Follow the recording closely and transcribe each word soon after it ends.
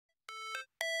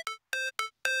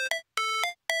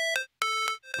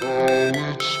How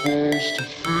it's supposed to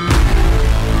feel.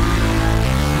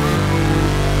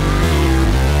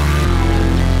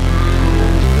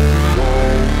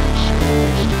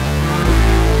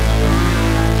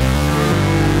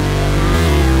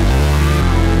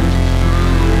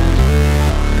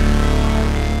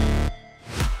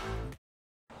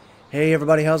 Hey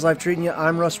everybody, how's life treating you?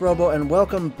 I'm Russ Robo and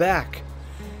welcome back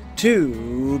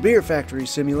to Beer Factory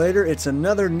Simulator. It's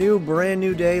another brand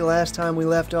new day. Last time we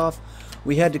left off,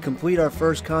 we had to complete our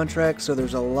first contract, so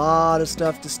there's a lot of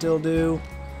stuff to still do.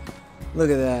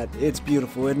 Look at that. It's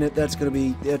beautiful, isn't it? That's gonna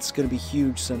be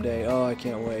huge someday. Oh, I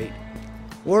can't wait.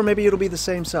 Or maybe it'll be the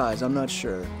same size, I'm not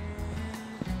sure.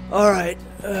 Alright,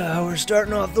 we're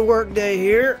starting off the work day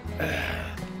here.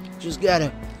 Just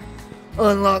gotta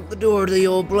unlock the door to the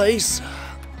old place.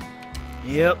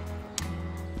 Yep.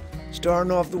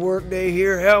 Starting off the work day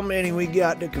here. How many we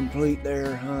got to complete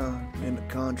there, huh? In the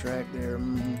contract there.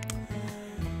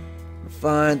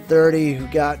 Fine, 30. We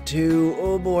got 2.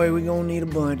 Oh boy, we gonna need a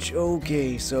bunch.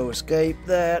 Okay, so escape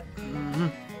that.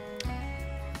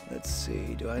 Let's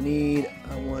see. Do I need...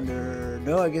 I wonder...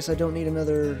 No, I guess I don't need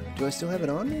another... Do I still have it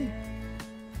on me?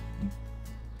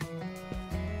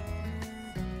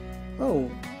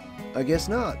 Oh, I guess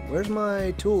not. Where's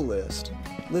my tool list?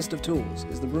 List of tools.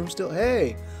 Is the broom still...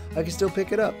 Hey! I can still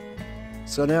pick it up.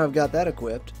 So now I've got that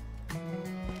equipped.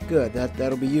 Good.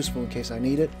 That'll be useful in case I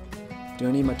need it. Do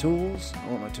I need my tools? I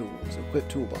want my tools. Equip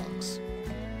toolbox.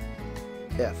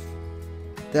 F.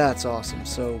 That's awesome.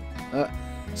 So I'm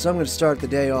going to start the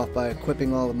day off by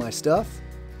equipping all of my stuff.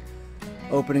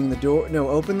 Opening the door... No,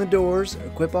 open the doors.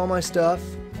 Equip all my stuff.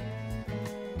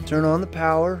 Turn on the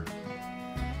power.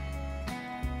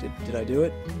 Did I do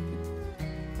it?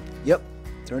 Yep.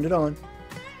 Turned it on.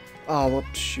 Oh, well,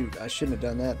 shoot. I shouldn't have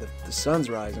done that. The sun's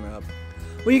rising up.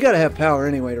 Well, you gotta have power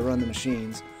anyway to run the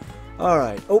machines.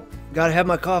 Alright. Oh, gotta have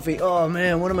my coffee. Oh,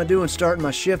 man, what am I doing starting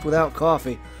my shift without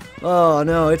coffee? Oh,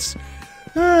 no, it's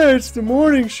the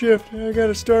morning shift. I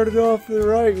gotta start it off to the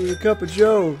right with a cup of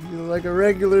joe. You know, like a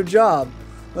regular job.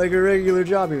 Like a regular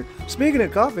job here. Speaking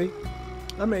of coffee,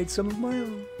 I made some of my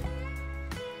own.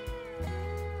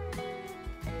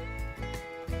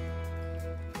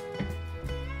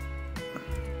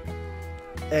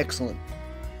 Excellent.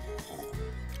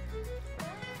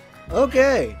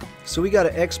 Okay, so we got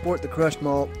to export the crushed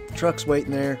malt. Truck's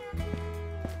waiting there.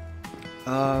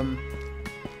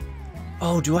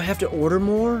 Oh, do I have to order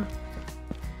more?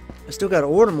 I still got to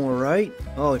order more, right?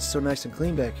 Oh, it's so nice and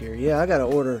clean back here. Yeah, I got to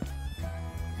order.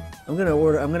 I'm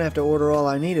gonna have to order all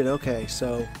I needed. Okay,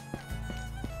 so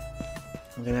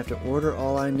I'm gonna have to order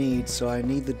all I need. So I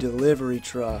need the delivery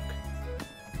truck.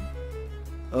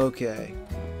 Okay.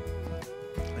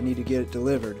 I need to get it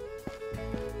delivered.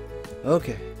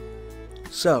 Okay.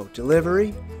 So,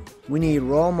 delivery. We need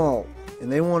raw malt.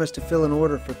 And they want us to fill an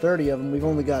order for 30 of them. We've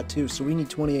only got 2, so we need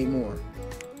 28 more.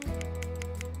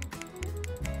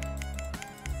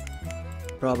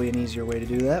 Probably an easier way to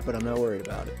do that, but I'm not worried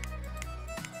about it.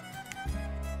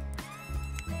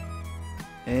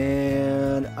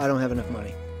 And I don't have enough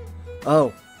money.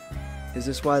 Oh. Is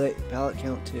this why they... Pallet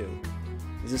count 2.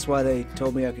 Is this why they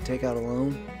told me I could take out a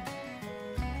loan?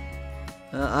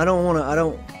 I don't want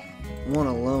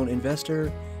a loan. Investor,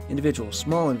 individual,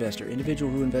 small investor, individual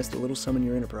who invests a little sum in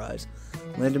your enterprise.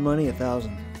 Lended money,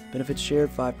 1,000. Benefits shared,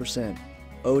 5%.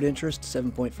 Owed interest,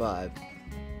 7.5.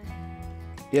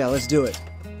 Yeah, let's do it.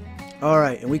 All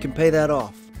right, and we can pay that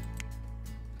off.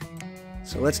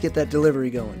 So let's get that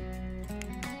delivery going.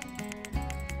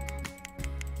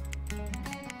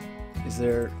 Is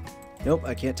there... Nope,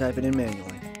 I can't type it in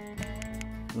manually.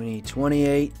 We need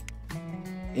 28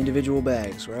 individual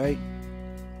bags, right?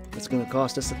 It's going to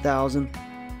cost us 1,000.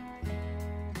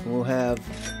 We'll have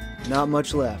not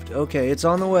much left. Okay, it's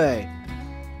on the way.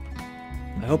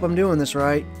 I hope I'm doing this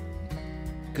right,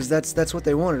 because that's what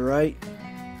they wanted, right?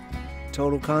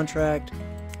 Total contract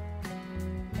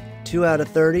 2 out of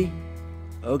 30.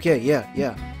 Okay,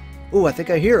 yeah. Ooh, I think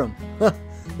I hear them.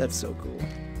 That's so cool.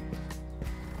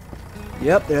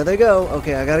 Yep, there they go.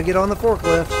 Okay, I gotta get on the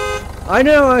forklift. I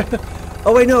know.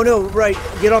 Oh wait, no, right.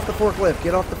 Get off the forklift.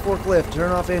 Get off the forklift.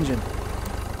 Turn off engine.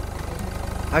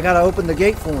 I gotta open the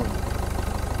gate for him.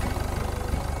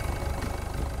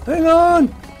 Hang on!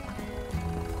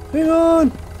 Hang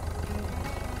on!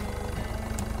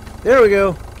 There we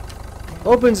go.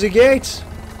 Opens the gates.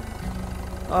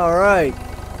 Alright.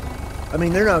 I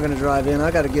mean, they're not gonna drive in.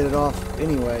 I gotta get it off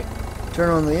anyway.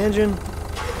 Turn on the engine.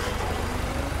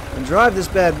 And drive this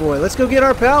bad boy. Let's go get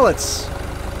our pallets.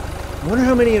 I wonder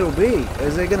how many it'll be.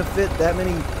 Is it going to fit that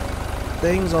many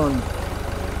things on...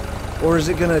 Or is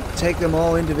it going to take them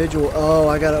all individual? Oh,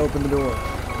 I got to open the door.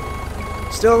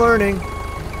 Still learning.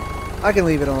 I can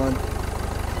leave it on.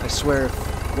 I swear if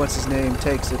what's-his-name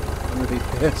takes it, I'm gonna be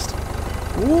pissed.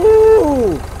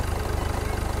 Woo!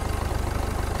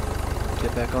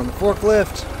 Get back on the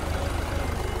forklift.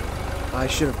 I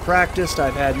should have practiced.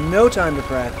 I've had no time to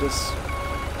practice.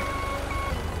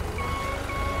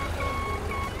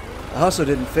 I also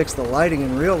didn't fix the lighting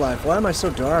in real life. Why am I so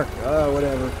dark? Oh,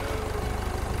 whatever.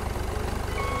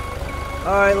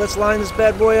 Alright, let's line this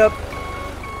bad boy up.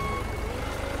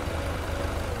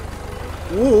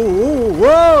 Whoa,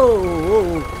 whoa,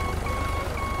 whoa.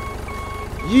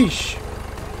 Yeesh.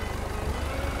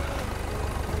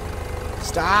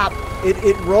 Stop.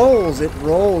 It rolls. It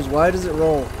rolls. Why does it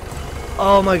roll?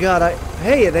 Oh my god.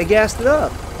 Hey, they gassed it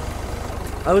up.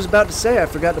 I was about to say I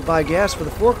forgot to buy gas for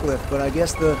the forklift, but I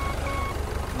guess the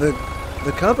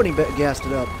company gassed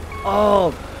it up.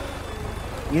 Oh.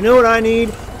 You know what I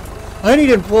need? I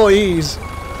need employees.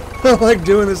 I don't like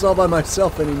doing this all by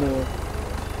myself anymore.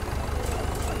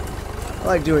 I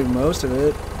like doing most of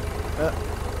it.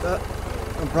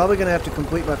 I'm probably going to have to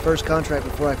complete my first contract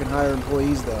before I can hire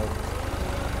employees, though.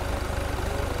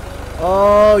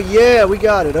 Oh, yeah, we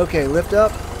got it. Okay, lift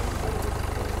up.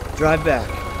 Drive back.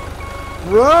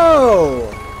 Bro!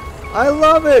 I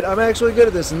love it! I'm actually good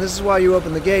at this, and this is why you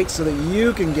open the gate, so that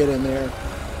you can get in there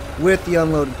with the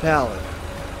unloaded pallet.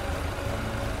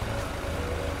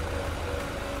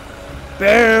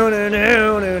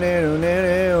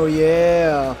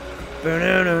 Yeah.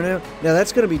 Now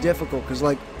that's going to be difficult because,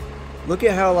 like, look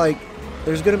at how, like,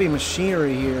 there's going to be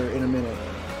machinery here in a minute.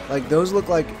 Like, those look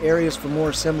like areas for more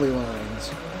assembly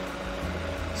lines.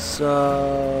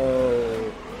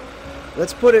 So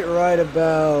let's put it right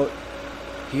about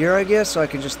here, I guess, so I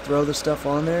can just throw the stuff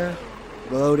on there.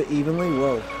 Load it evenly.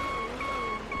 Whoa.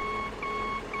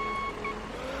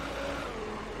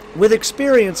 With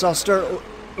experience, I'll start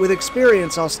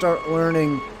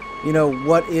learning, you know,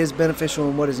 what is beneficial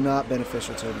and what is not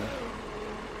beneficial to me.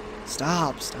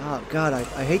 Stop. God,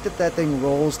 I hate that thing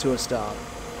rolls to a stop.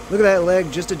 Look at that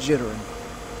leg, just a jittering.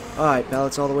 Alright,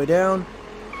 pallets all the way down.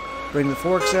 Bring the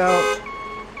forks out.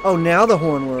 Oh, now the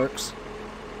horn works.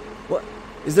 What?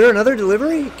 Is there another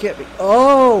delivery? It can't be.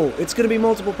 Oh, it's going to be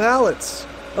multiple pallets.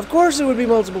 Of course it would be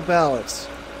multiple pallets.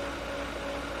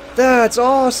 That's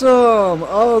awesome!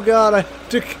 Oh god, I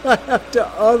have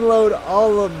to unload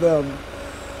all of them.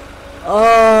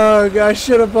 Oh, I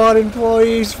should have bought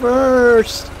employees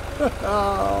first.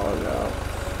 Oh no.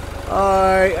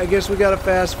 Alright, I guess we gotta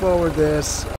fast forward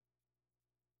this.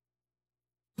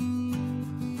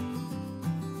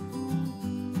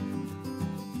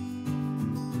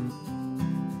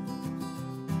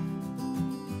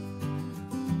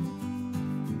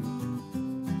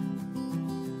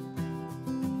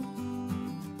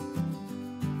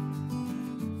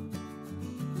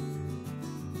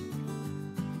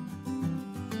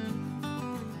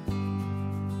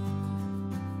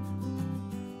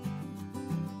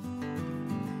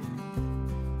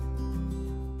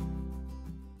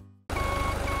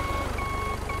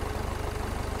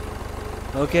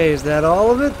 Okay, is that all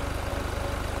of it?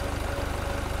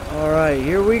 Alright,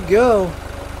 here we go.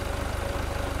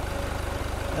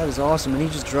 That is awesome, and he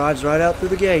just drives right out through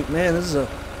the gate. Man, this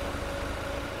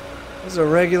is a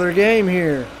regular game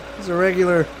here. This is a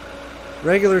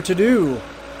regular to-do.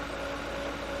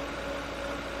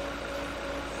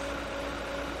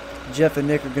 Jeff and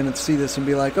Nick are going to see this and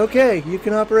be like, okay, you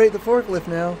can operate the forklift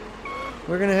now.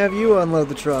 We're going to have you unload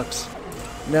the trucks.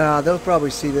 Nah, they'll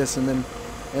probably see this and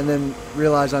then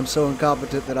realize I'm so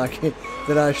incompetent that I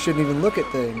shouldn't even look at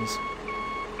things.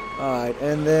 Alright,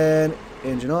 and then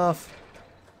engine off,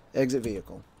 exit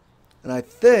vehicle. And I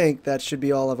think that should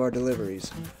be all of our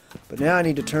deliveries. But now I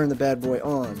need to turn the bad boy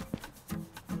on.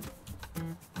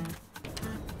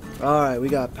 Alright, we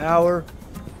got power,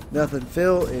 nothing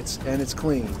fill, and it's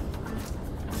clean.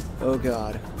 Oh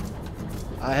god.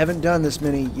 I haven't done this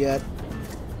many yet.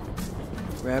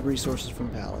 Grab resources from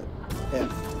pallet.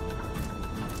 F.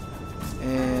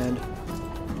 And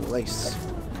lace.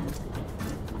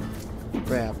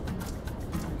 Grab.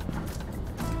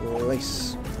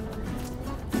 Lace.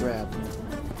 Grab.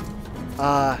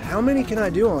 How many can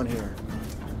I do on here?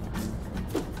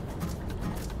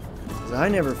 'Cause I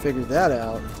never figured that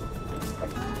out.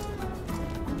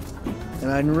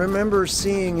 And I remember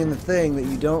seeing in the thing that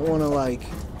you don't want to, like,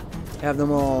 have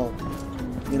them all,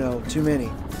 you know, too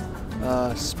many.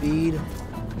 Speed.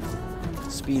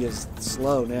 Speed is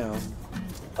slow now.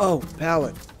 Oh,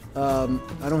 pallet. I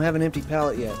don't have an empty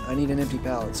pallet yet. I need an empty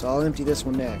pallet, so I'll empty this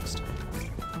one next.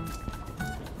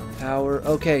 Power.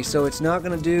 Okay, so it's not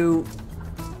going to do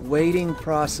waiting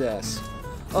process.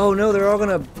 Oh no, they're all going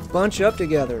to bunch up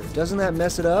together. Doesn't that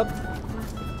mess it up?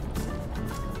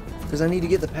 Because I need to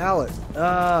get the pallet.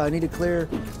 Ah, I need to clear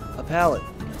a pallet.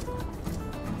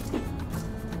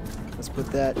 Let's put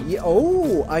that. Yeah.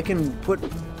 Oh, I can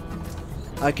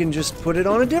just put it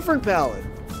on a different pallet.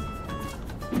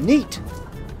 Neat.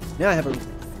 Now I have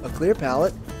a clear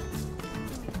pallet.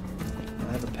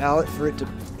 I have a pallet for it to.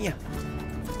 Yeah.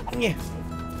 Yeah.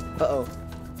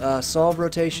 Uh-oh. Solve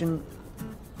rotation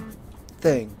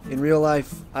thing. In real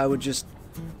life, I would just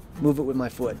move it with my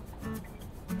foot.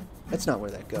 That's not where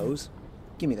that goes.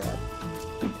 Give me that.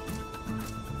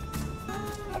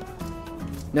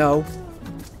 No.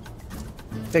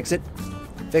 Fix it.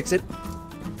 Fix it.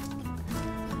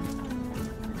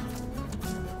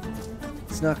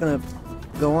 It's not gonna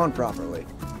go on properly.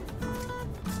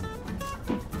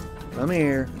 Come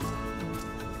here.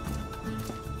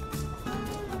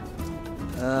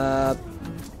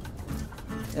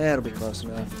 That'll be close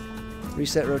enough.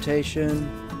 Reset rotation.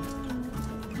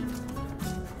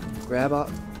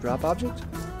 Drop object?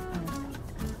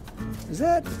 Is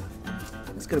that?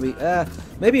 It's gonna be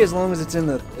maybe as long as it's in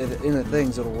the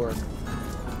things it'll work.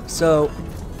 So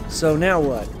now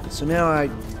what? So now I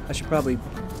should probably,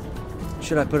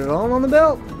 should I put it all on the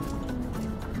belt?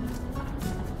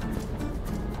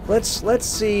 Let's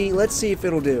see if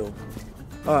it'll do.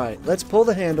 All right, let's pull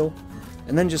the handle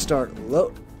and then just start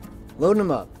loading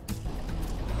them up.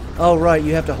 Oh right,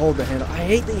 you have to hold the handle. I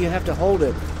hate that you have to hold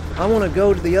it. I want to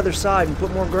go to the other side and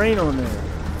put more grain on there.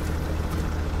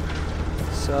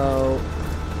 So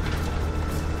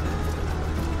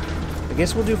I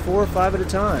guess we'll do 4 or 5 at a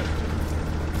time.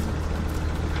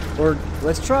 Or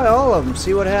let's try all of them,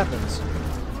 see what happens.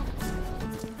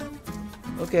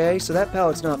 Okay, so that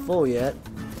pallet's not full yet.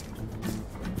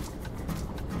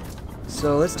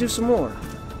 So let's do some more.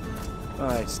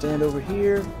 Alright, stand over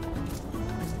here.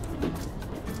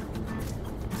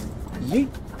 Yeet.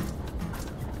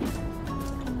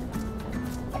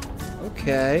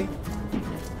 Okay.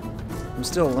 I'm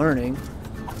still learning.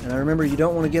 And I remember you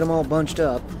don't want to get them all bunched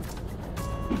up,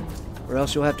 or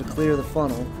else you'll have to clear the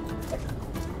funnel.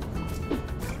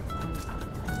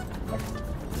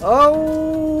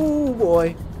 Oh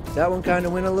boy. That one kind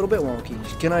of went a little bit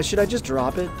wonky. Should I just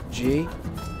drop it? G?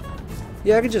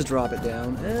 Yeah, I could just drop it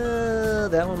down.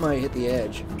 That one might hit the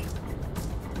edge.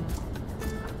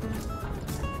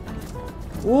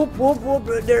 Whoop, whoop, whoop.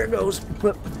 There it goes.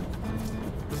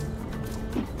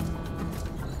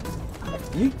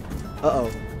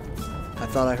 Uh-oh. I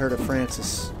thought I heard a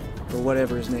Francis, or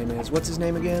whatever his name is. What's his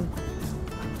name again?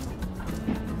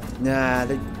 Nah,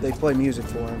 they play music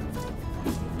for him.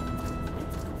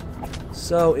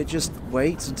 So it just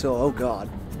waits until, oh god.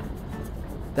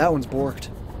 That one's borked.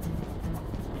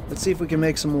 Let's see if we can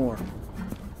make some more.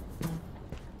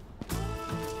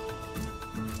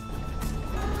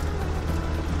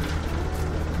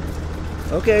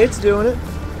 Okay, it's doing it.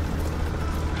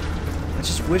 I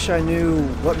just wish I knew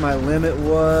what my limit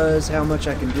was, how much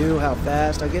I can do, how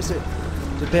fast. I guess it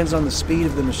depends on the speed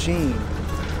of the machine.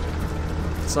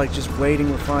 It's like just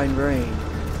waiting with fine grain.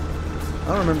 I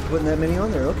don't remember putting that many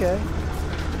on there. Okay.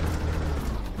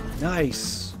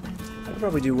 Nice. I could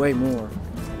probably do way more.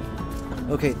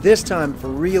 Okay, this time for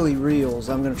really reals,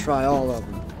 I'm going to try all of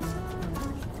them.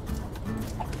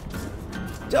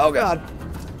 Oh god!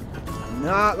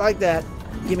 Not like that.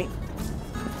 Gimme.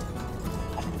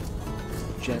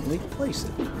 Gently place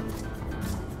it.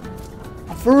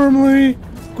 Firmly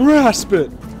grasp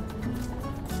it.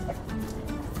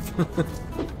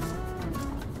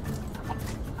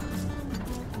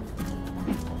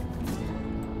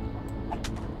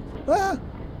 Ah!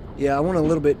 Yeah, I want a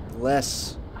little bit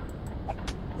less.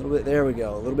 A little bit, there we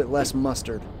go. A little bit less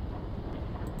mustard.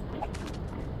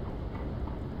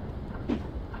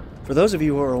 For those of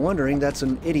you who are wondering, that's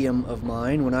an idiom of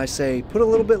mine. When I say put a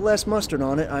little bit less mustard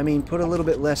on it, I mean put a little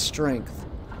bit less strength.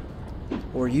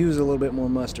 Or use a little bit more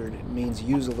mustard. It means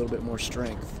use a little bit more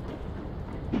strength.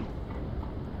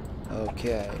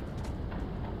 Okay.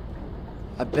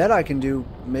 I bet I can do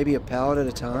maybe a pallet at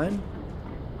a time.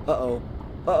 Uh-oh.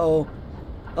 Uh-oh.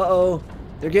 Uh-oh.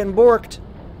 They're getting borked.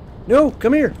 No,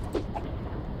 come here.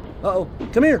 Uh-oh.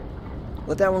 Come here.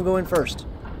 Let that one go in first.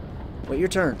 Wait your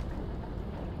turn.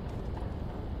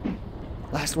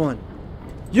 Last one.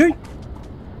 Yeet!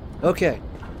 Okay.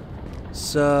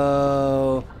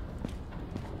 So...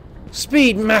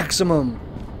 speed maximum!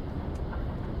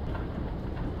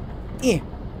 Eh.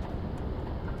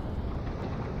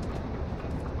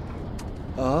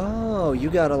 Oh, you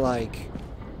gotta, like...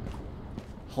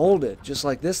 hold it, just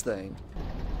like this thing.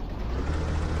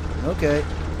 Okay.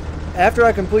 After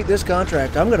I complete this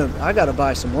contract, I gotta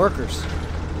buy some workers.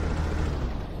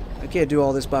 I can't do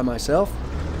all this by myself.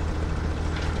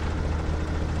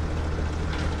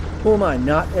 Who am I?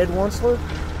 Not Ed Wonsler?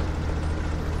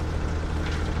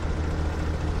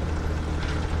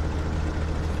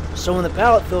 So when the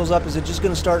pallet fills up, is it just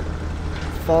going to start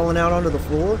falling out onto the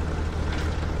floor?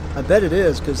 I bet it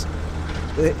is, because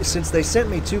since they sent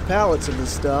me 2 pallets of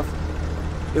this stuff,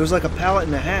 it was like a pallet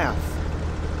and a half.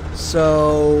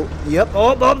 So, yep.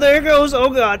 Oh, there it goes. Oh,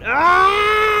 God.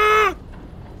 Ah!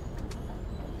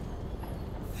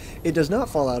 It does not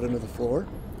fall out into the floor.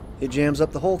 It jams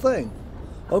up the whole thing.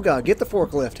 Oh, God. Get the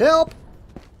forklift. Help!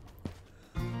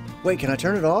 Wait, can I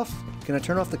turn it off? Can I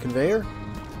turn off the conveyor?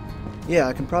 Yeah,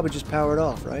 I can probably just power it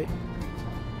off, right?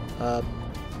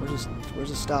 Where's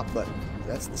the stop button?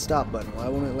 That's the stop button. Why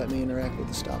won't it let me interact with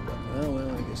the stop button? Oh,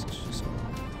 well, I guess it's just...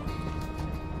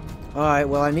 Alright,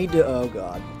 well, I need to... Oh,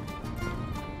 God.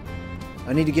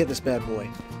 I need to get this bad boy.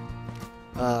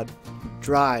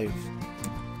 Drive.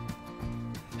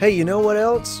 Hey, you know what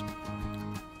else?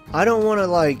 I don't want to,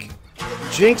 like,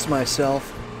 jinx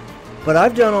myself, but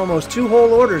I've done almost 2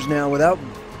 whole orders now without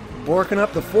borking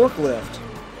up the forklift.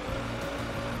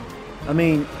 I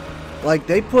mean, like,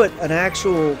 they put an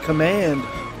actual command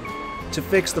to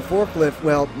fix the forklift.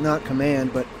 Well, not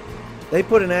command, but they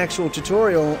put an actual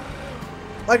tutorial,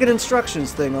 like an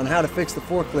instructions thing on how to fix the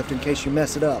forklift in case you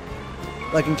mess it up.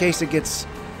 Like, in case it gets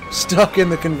stuck in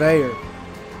the conveyor.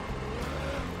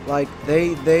 Like,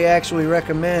 they actually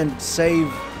recommend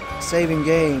saving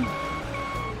game,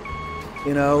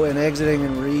 you know, and exiting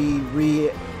and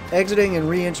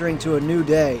re-entering to a new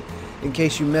day in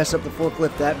case you mess up the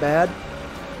forklift that bad.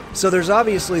 So there's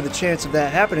obviously the chance of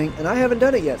that happening, and I haven't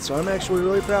done it yet, so I'm actually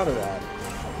really proud of that.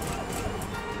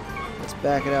 Let's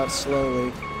back it out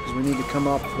slowly, because we need to come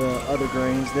off the other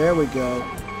grains. There we go.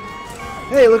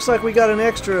 Hey, looks like we got an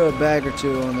extra bag or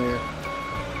 2 on there.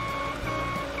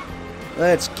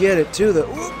 Let's get it to the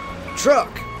truck.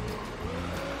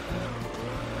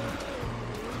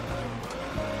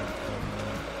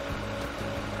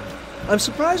 I'm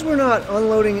surprised we're not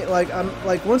unloading it.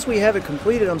 Like once we have it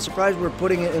completed, I'm surprised we're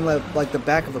putting it in like the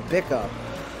back of a pickup.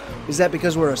 Is that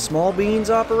because we're a small beans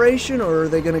operation, or are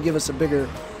they going to give us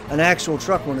an actual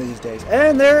truck one of these days?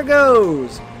 And there it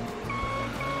goes.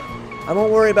 I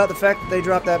won't worry about the fact that they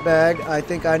dropped that bag. I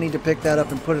think I need to pick that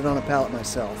up and put it on a pallet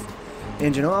myself.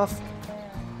 Engine off.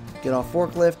 Get off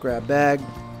forklift. Grab bag.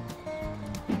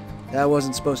 That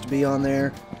wasn't supposed to be on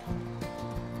there.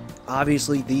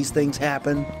 Obviously, these things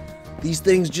happen. These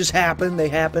things just happen. They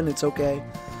happen. It's okay.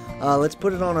 Let's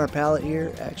put it on our pallet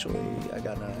here. Actually, I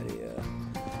got an idea.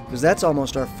 Because that's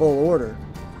almost our full order.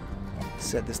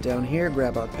 Set this down here.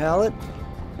 Grab our pallet.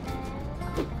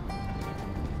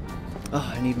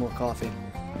 Oh, I need more coffee.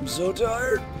 I'm so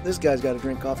tired. This guy's got to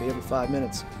drink coffee every 5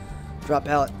 minutes. Drop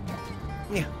pallet.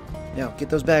 Yeah. Now, get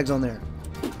those bags on there.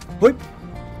 Whoop.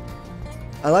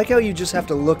 I like how you just have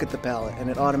to look at the pallet and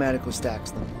it automatically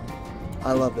stacks them.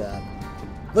 I love that.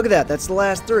 Look at that. That's the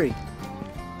last 3.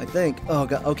 I think. Oh,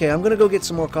 God. Okay, I'm going to go get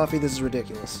some more coffee. This is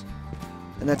ridiculous.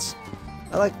 And that's...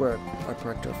 I like where I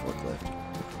parked our forklift.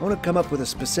 I want to come up with a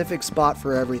specific spot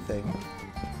for everything.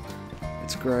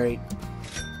 It's great.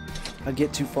 I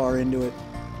get too far into it.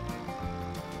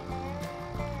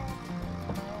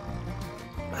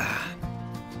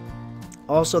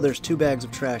 Also, there's 2 bags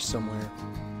of trash somewhere.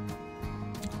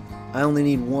 I only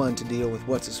need 1 to deal with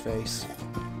what's-his-face.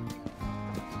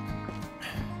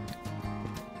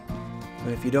 And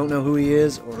if you don't know who he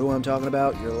is or who I'm talking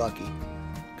about, you're lucky.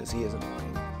 Because he is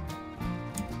annoying.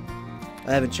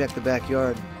 I haven't checked the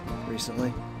backyard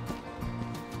recently.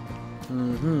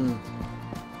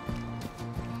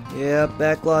 Yeah,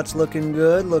 backlot's looking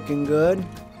good, looking good.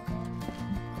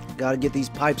 Gotta get these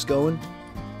pipes going.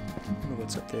 I wonder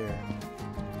what's up there.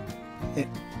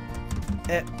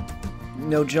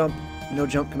 No jump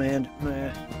command.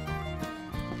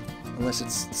 Unless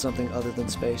it's something other than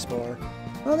spacebar.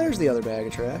 Oh, there's the other bag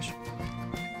of trash.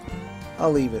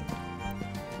 I'll leave it.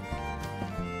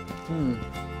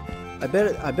 I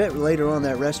bet later on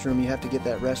that restroom you have to get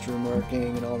that restroom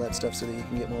working and all that stuff so that you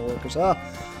can get more workers. Ah,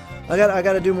 I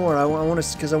gotta do more. I want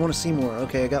to, because I want to see more.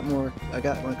 Okay, I got more. I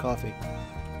got my coffee.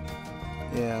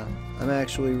 Yeah, I'm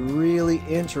actually really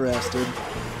interested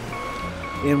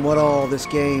in what all this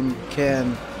game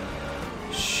can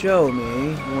show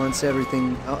me once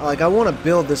everything... Like, I want to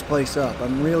build this place up.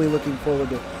 I'm really looking forward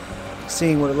to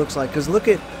seeing what it looks like. Because look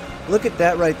at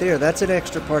that right there. That's an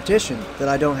extra partition that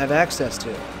I don't have access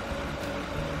to.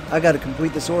 I got to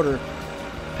complete this order,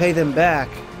 pay them back,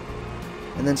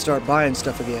 and then start buying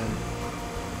stuff again.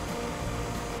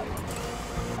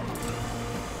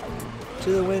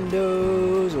 To the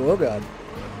windows. Oh, God.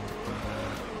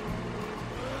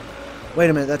 Wait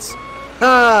a minute, that's...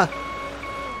 Ah!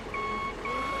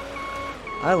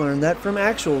 I learned that from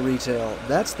actual retail.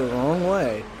 That's the wrong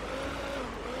way.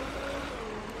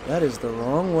 That is the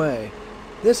wrong way.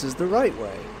 This is the right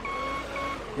way.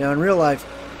 Now, in real life,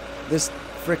 this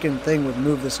frickin' thing would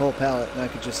move this whole pallet, and I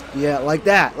could just, yeah, like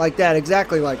that,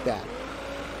 exactly like that.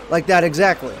 Like that,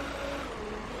 exactly.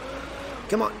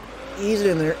 Come on, ease it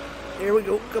in there. There we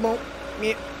go, come on.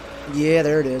 Yeah,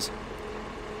 there it is.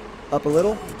 Up a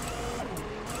little.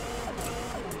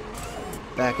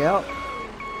 Back out.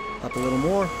 Up a little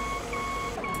more.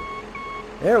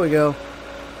 There we go.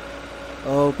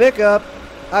 Oh, pick up.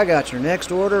 I got your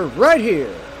next order right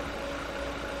here.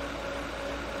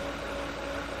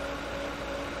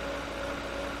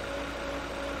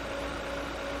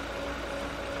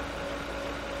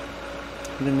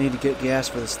 I'm gonna need to get gas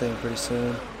for this thing pretty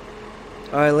soon.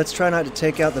 Alright, let's try not to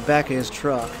take out the back of his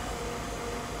truck.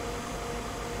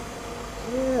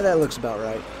 Yeah, that looks about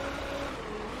right.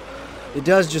 It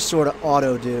does just sort of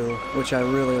auto-do, which I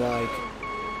really like.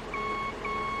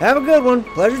 Have a good one.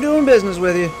 Pleasure doing business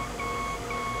with you.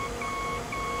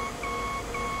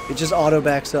 It just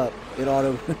auto-backs up.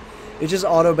 It just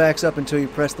auto-backs up until you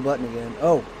press the button again.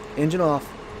 Oh, engine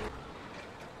off.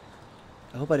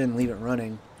 I hope I didn't leave it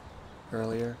running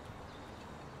earlier.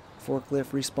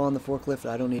 Forklift, respawn the forklift.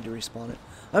 I don't need to respawn it.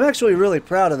 I'm actually really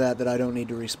proud of that I don't need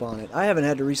to respawn it. I haven't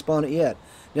had to respawn it yet.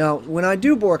 Now, when I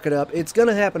do bork it up, it's going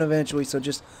to happen eventually, so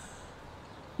just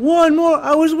one more.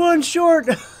 I was one short.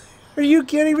 Are you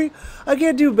kidding me? I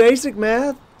can't do basic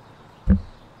math.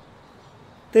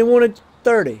 They wanted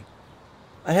 30.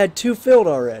 I had 2 filled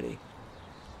already.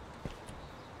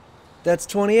 That's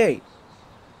 28.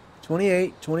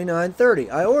 28, 29, 30.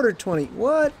 I ordered 20.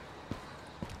 What?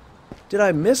 Did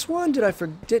I miss one? Did I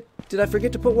forget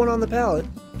to put one on the pallet?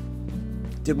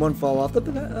 Did one fall off the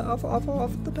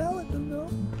off the pallet? No.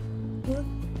 What?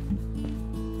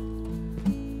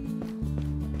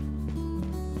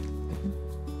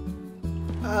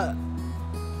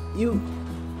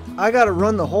 I gotta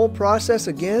run the whole process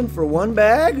again for one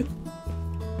bag?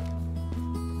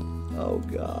 Oh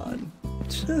God.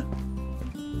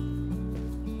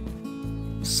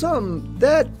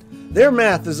 Their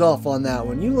math is off on that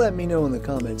one. You let me know in the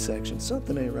comment section.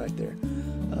 Something ain't right there.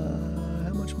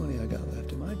 How much money I got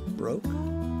left? Am I broke?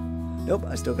 Nope,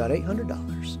 I still got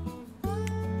 $800.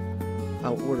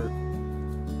 I'll order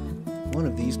one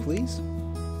of these, please.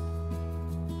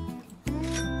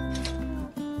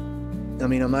 I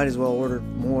mean, I might as well order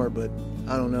more, but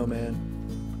I don't know, man.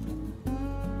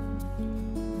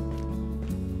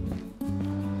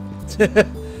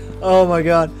 Oh my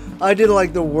God. I did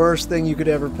like the worst thing you could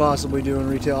ever possibly do in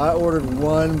retail. I ordered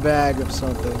one bag of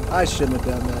something. I shouldn't have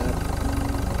done that.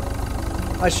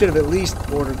 I should have at least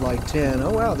ordered like 10.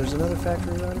 Oh wow, there's another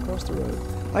factory right across the road.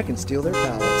 I can steal their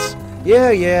pallets.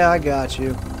 Yeah, I got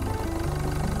you.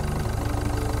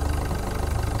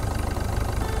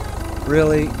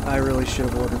 Really? I really should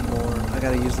have ordered more. I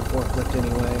gotta use the forklift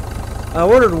anyway. I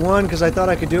ordered one because I thought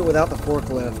I could do it without the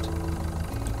forklift.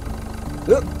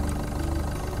 Oop.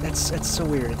 That's so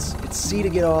weird. It's C to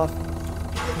get off,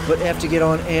 but F to get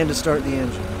on and to start the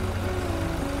engine.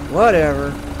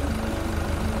 Whatever.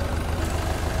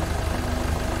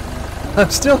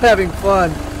 I'm still having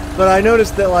fun, but I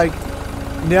noticed that like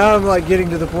now I'm like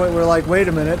getting to the point where like, wait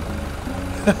a minute.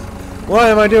 Why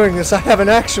am I doing this? I have an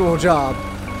actual job.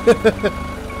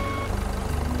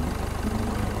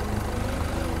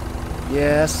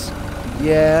 Yes.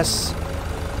 Yes.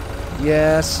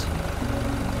 Yes.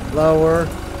 Lower.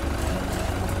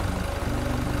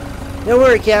 Don't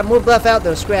worry, Captain. We'll buff out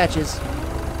those scratches.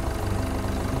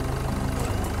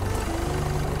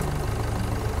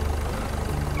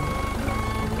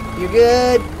 You're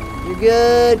good. You're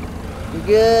good. You're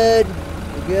good.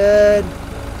 You're good.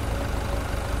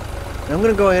 And I'm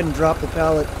gonna go ahead and drop the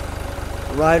pallet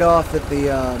right off at the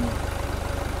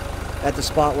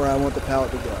spot where I want the pallet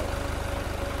to go,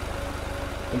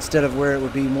 instead of where it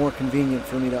would be more convenient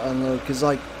for me to unload. Because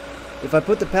like, if I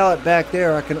put the pallet back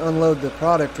there, I can unload the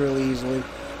product really easily,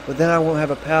 but then I won't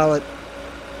have a pallet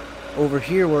over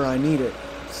here where I need it.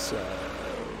 So,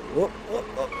 whoop, whoop,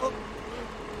 whoop, whoop.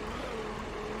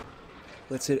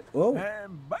 Let's hit it. Whoa.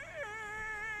 I'm back.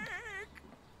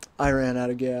 I ran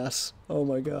out of gas. Oh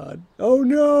my God. Oh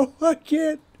no, I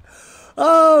can't.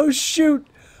 Oh shoot.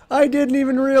 I didn't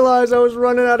even realize I was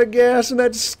running out of gas and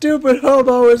that stupid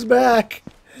hobo is back.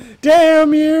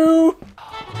 Damn you.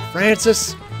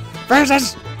 Francis.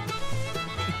 Francis!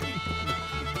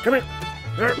 Come here.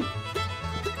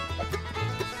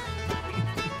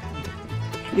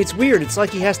 It's weird. It's like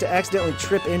he has to accidentally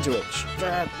trip into it.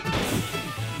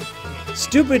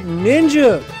 Stupid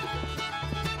ninja!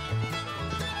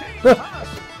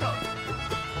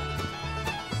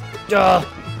 Duh!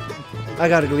 I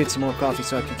gotta go get some more coffee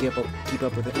so I can keep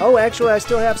up with it. Oh, actually, I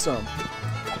still have some.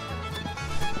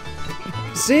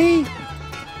 See?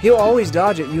 He'll always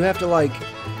dodge it. You have to, like,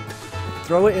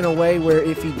 throw it in a way where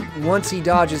once he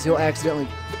dodges, he'll accidentally,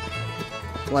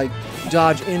 like,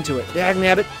 dodge into it.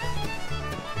 Dagnabbit!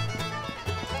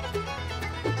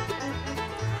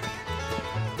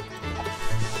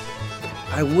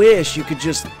 I wish you could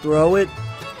just throw it.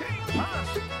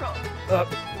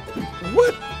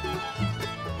 What?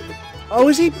 Oh,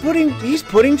 he's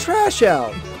putting trash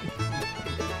out.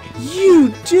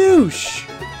 You douche.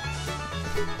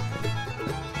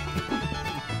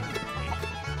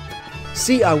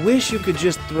 See, I wish you could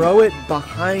just throw it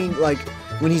behind, like,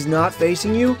 when he's not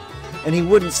facing you, and he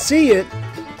wouldn't see it,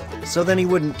 so then he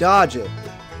wouldn't dodge it.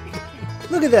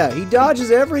 Look at that. He dodges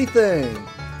everything.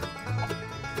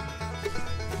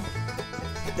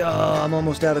 Oh, I'm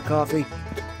almost out of coffee.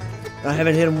 I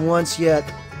haven't hit him once yet.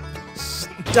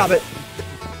 Stop it.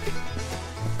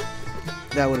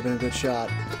 That would have been a good shot.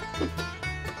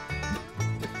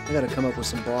 I gotta come up with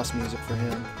some boss music for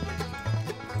him.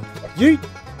 Yeet!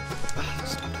 Ah,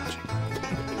 stop dodging.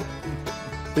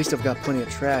 At least I've got plenty of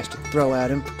trash to throw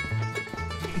at him.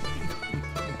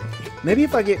 Maybe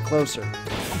if I get closer.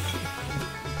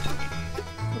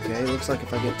 Okay, looks like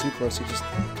if I get too close, he just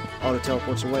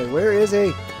auto-teleports away. Where is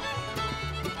he?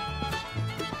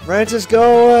 Francis,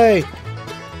 go away!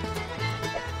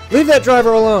 Leave that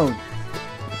driver alone!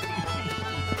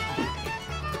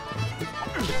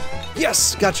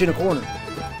 Yes! Got you in a corner.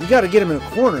 You gotta get him in a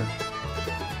corner.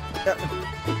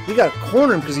 You gotta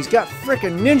corner him because he's got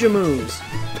frickin' ninja moves.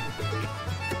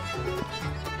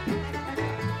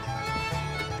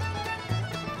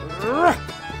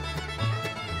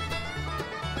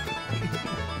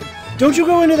 Don't you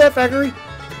go into that factory!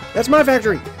 That's my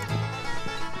factory!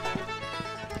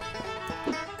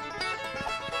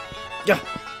 Yeah.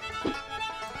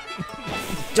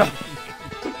 Yeah.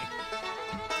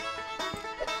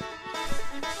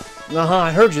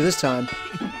 I heard you this time.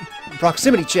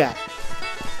 Proximity chat.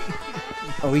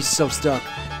 Oh, he's so stuck.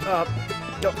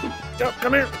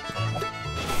 Come here.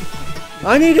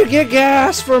 I need to get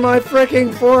gas for my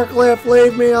freaking forklift.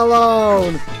 Leave me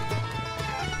alone.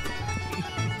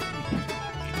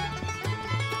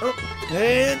 Oh,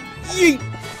 and yeet.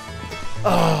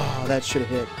 Oh, that should have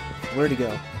hit. Where'd he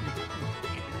go?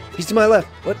 He's to my left.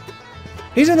 What?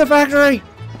 He's in the factory.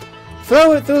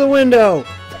 Throw it through the window.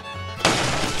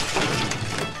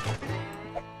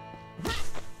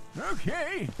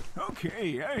 Okay.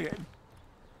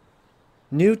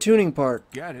 New tuning part.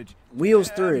 Got it. Wheels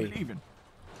 3.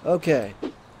 Okay.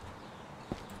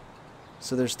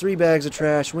 So there's 3 bags of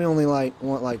trash. We only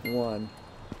want like 1.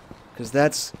 Because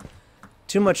that's...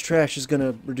 Too much trash is going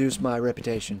to reduce my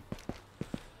reputation.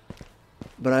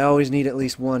 But I always need at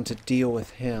least 1 to deal with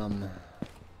him.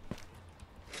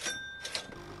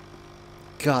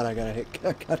 God, I gotta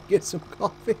get some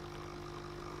coffee.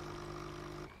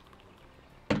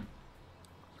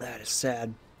 That is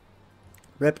sad.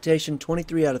 Reputation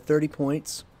 23 out of 30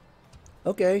 points.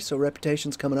 Okay, so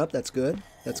reputation's coming up. That's good.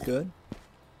 That's good.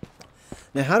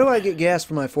 Now, how do I get gas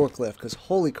for my forklift? Because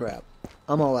holy crap,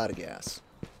 I'm all out of gas.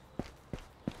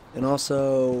 And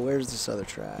also, where's this other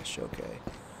trash? Okay.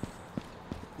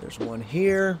 There's one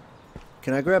here.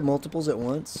 Can I grab multiples at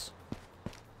once?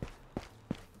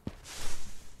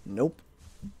 Nope.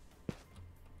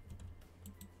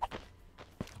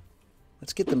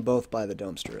 Let's get them both by the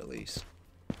dumpster at least.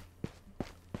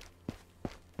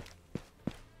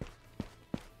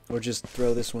 Or just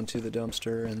throw this one to the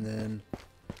dumpster and then...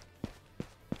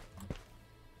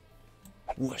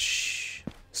 Whoosh.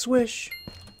 Swish.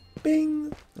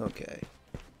 Bing. Okay.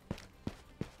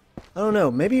 I don't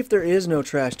know. Maybe if there is no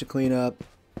trash to clean up,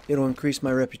 it'll increase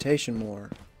my reputation more.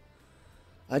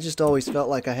 I just always felt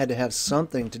like I had to have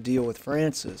something to deal with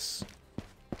Francis.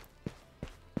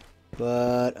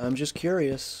 But I'm just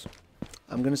curious.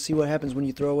 I'm going to see what happens when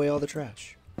you throw away all the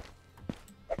trash.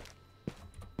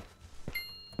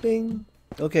 Bing.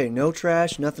 Okay, no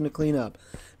trash, nothing to clean up.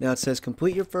 Now it says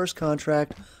complete your first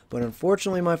contract, but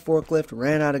unfortunately my forklift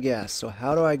ran out of gas. So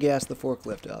how do I gas the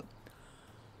forklift up?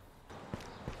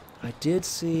 I did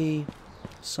see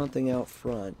something out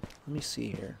front. Let me see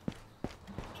here.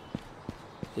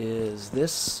 Is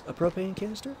this a propane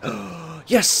canister?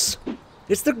 Yes!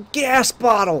 It's the gas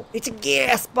bottle. It's a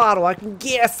gas bottle. I can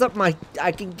gas up my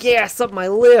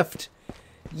lift.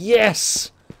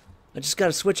 Yes. I just got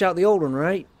to switch out the old one,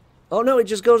 right? Oh no, it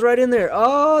just goes right in there.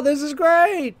 Oh, this is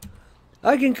great.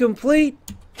 I can complete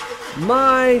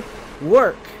my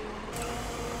work.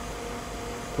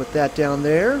 Put that down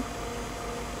there.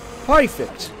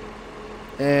 Perfect.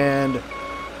 And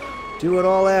Do what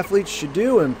all athletes should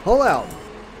do and pull out.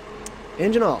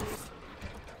 Engine off.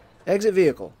 Exit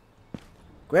vehicle.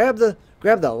 Grab the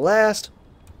last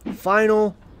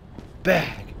final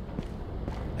bag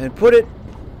and put it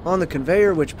on the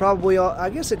conveyor, which probably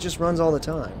I guess it just runs all the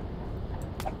time.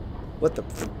 What the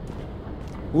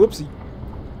whoopsie.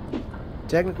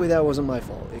 Technically that wasn't my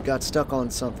fault. It got stuck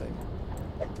on something.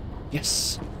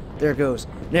 Yes. There it goes.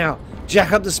 Now,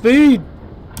 jack up the speed.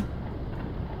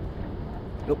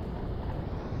 Nope.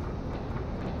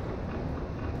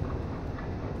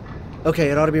 Okay,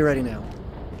 it ought to be ready now.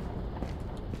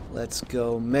 Let's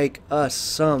go make us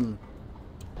some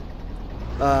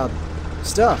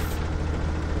stuff.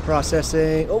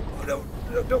 Processing. Oh, no,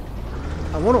 no, no.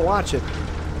 I want to watch it.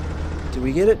 Did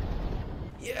we get it?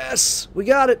 Yes, we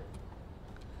got it.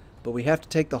 But we have to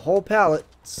take the whole pallet,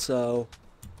 so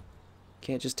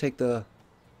can't just take the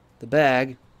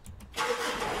bag.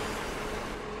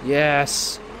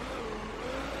 Yes.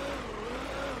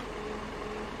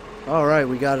 All right,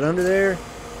 we got it under there.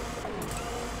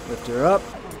 Lift her up.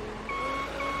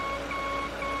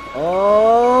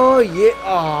 Oh, yeah.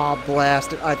 Oh,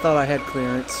 blast it. I thought I had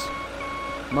clearance.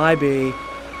 My B.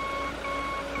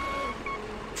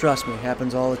 Trust me,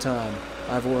 happens all the time.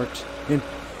 I've worked in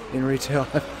retail.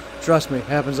 Trust me,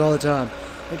 happens all the time.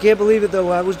 I can't believe it, though.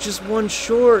 I was just one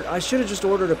short. I should have just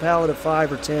ordered a pallet of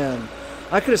 5 or 10.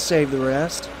 I could have saved the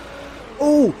rest.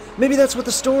 Oh, maybe that's what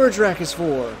the storage rack is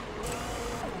for.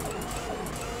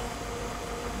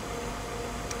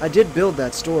 I did build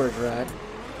that storage rack.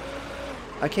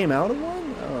 I came out of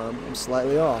one? I'm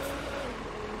slightly off.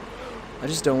 I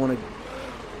just don't want to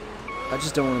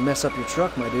mess up your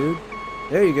truck, my dude.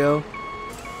 There you go.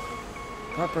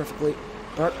 Park perfectly.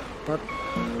 Park.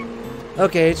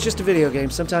 Okay, it's just a video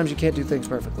game. Sometimes you can't do things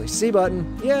perfectly. C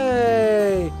button.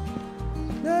 Yay!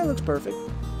 That looks perfect.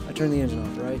 I turned the engine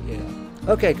off, right? Yeah.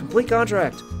 Okay, complete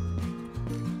contract. I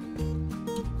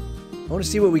want to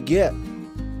see what we get.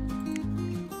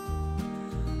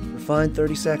 Refined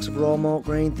 30 sacks of raw malt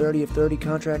grain, 30 of 30,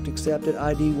 contract accepted,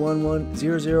 ID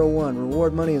 11001.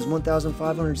 Reward money is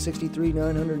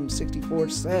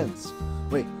 $1,563.964.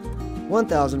 Wait,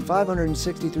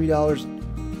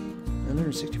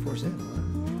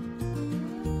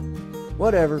 $1,563.964.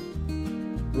 Whatever.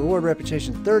 Reward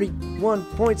reputation 31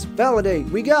 points. Validate.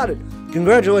 We got it.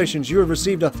 Congratulations, you have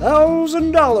received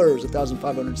 $1,000.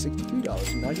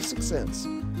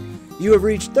 $1,563.96. You have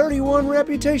reached 31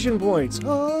 reputation points.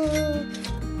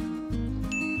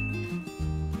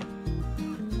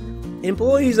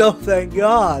 Employees, oh thank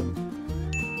God.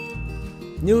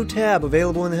 New tab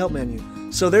available in the help menu.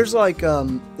 So there's like,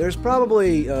 there's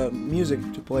probably music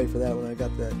to play for that when I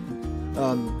got that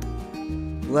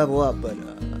level up, but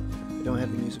I don't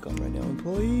have the music on right now.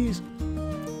 Employees.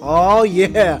 Oh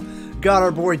yeah, got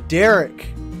our boy Derek.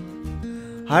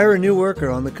 Hire a new worker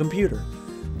on the computer.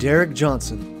 Derek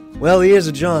Johnson. Well, he is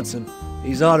a Johnson.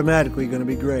 He's automatically going to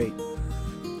be great.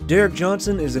 Derek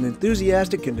Johnson is an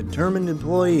enthusiastic and determined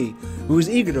employee who is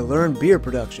eager to learn beer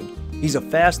production. He's a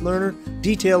fast learner,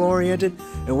 detail-oriented,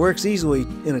 and works easily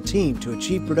in a team to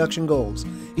achieve production goals.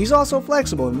 He's also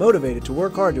flexible and motivated to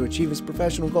work hard to achieve his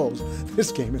professional goals.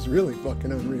 This game is really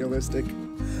fucking unrealistic.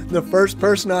 The first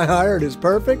person I hired is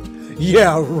perfect?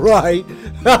 Yeah, right.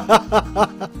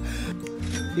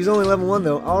 He's only level 1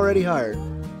 though, already hired.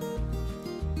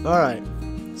 Alright,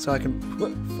 so I can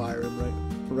fire him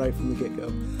right from the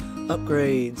get-go.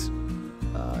 Upgrades.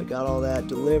 I got all that.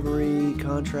 Delivery,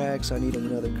 contracts. I need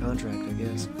another contract, I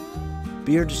guess.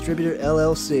 Beer Distributor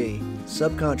LLC.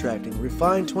 Subcontracting.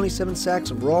 Refined 27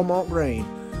 sacks of raw malt grain.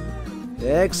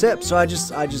 Except, so I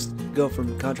just go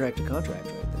from contract to contract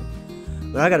right there.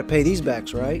 But I gotta pay these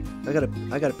backs, right? I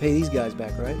gotta pay these guys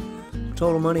back, right?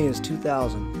 Total money is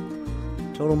 $2,000.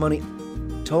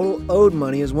 Total owed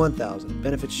money is $1,000.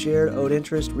 Benefits shared, owed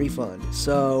interest, refund.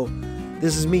 So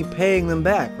this is me paying them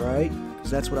back, right?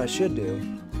 Because that's what I should do.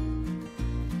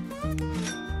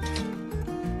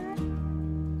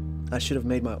 I should have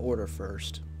made my order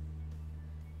first.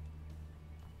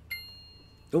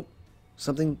 Oh,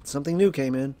 something new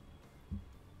came in.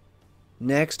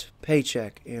 Next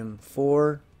paycheck in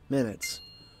 4 minutes.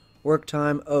 Work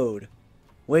time owed.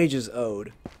 Wages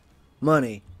owed.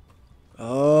 Money.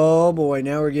 Oh boy,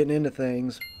 now we're getting into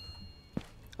things.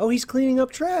 Oh, he's cleaning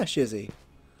up trash, is he?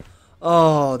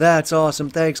 Oh, that's awesome.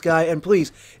 Thanks, guy. And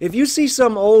please, if you see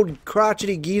some old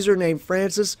crotchety geezer named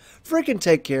Francis, frickin'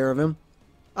 take care of him.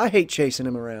 I hate chasing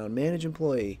him around. Manage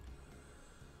employee.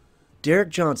 Derek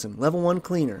Johnson, level 1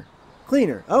 cleaner.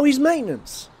 Cleaner. Oh, he's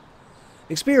maintenance.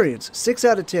 Experience, 6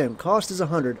 out of 10. Cost is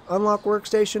 100. Unlock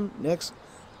workstation. Next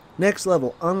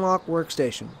level, unlock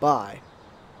workstation. Buy.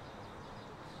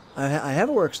 I have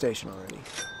a workstation already.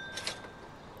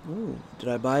 Ooh, did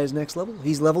I buy his next level?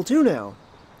 He's level 2 now.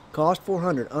 Cost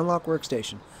 400. Unlock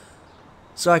workstation.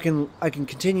 So I can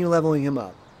continue leveling him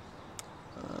up.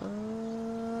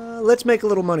 Let's make a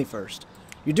little money first.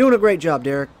 You're doing a great job,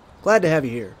 Derek. Glad to have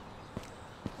you here.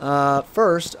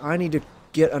 First, I need to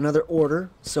get another order.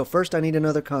 So first I need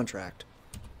another contract.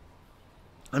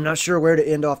 I'm not sure where to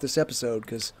end off this episode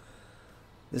because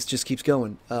this just keeps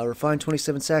going. Refine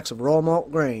 27 sacks of raw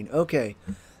malt grain. Okay.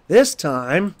 This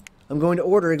time, I'm going to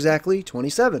order exactly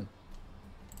 27.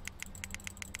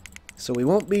 So we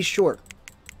won't be short.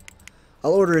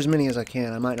 I'll order as many as I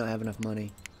can. I might not have enough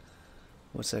money.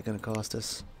 What's that going to cost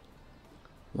us?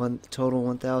 Total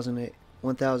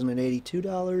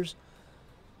 $1,082.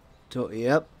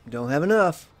 Yep, don't have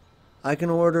enough. I can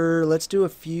order, let's do a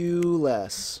few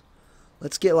less.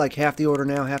 Let's get like half the order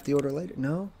now, half the order later.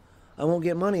 No, I won't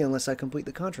get money unless I complete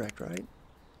the contract, right?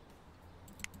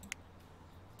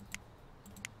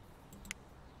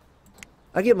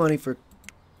 I get money for...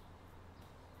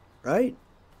 Right?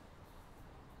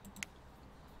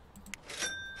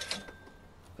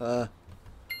 Well,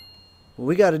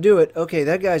 we got to do it. Okay,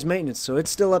 that guy's maintenance, so it's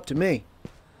still up to me.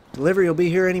 Delivery will be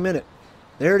here any minute.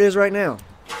 There it is right now.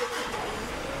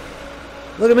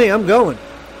 Look at me, I'm going.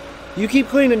 You keep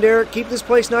cleaning, Derek. Keep this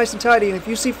place nice and tidy, and if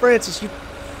you see Francis,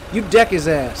 you deck his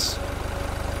ass.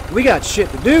 We got shit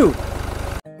to do.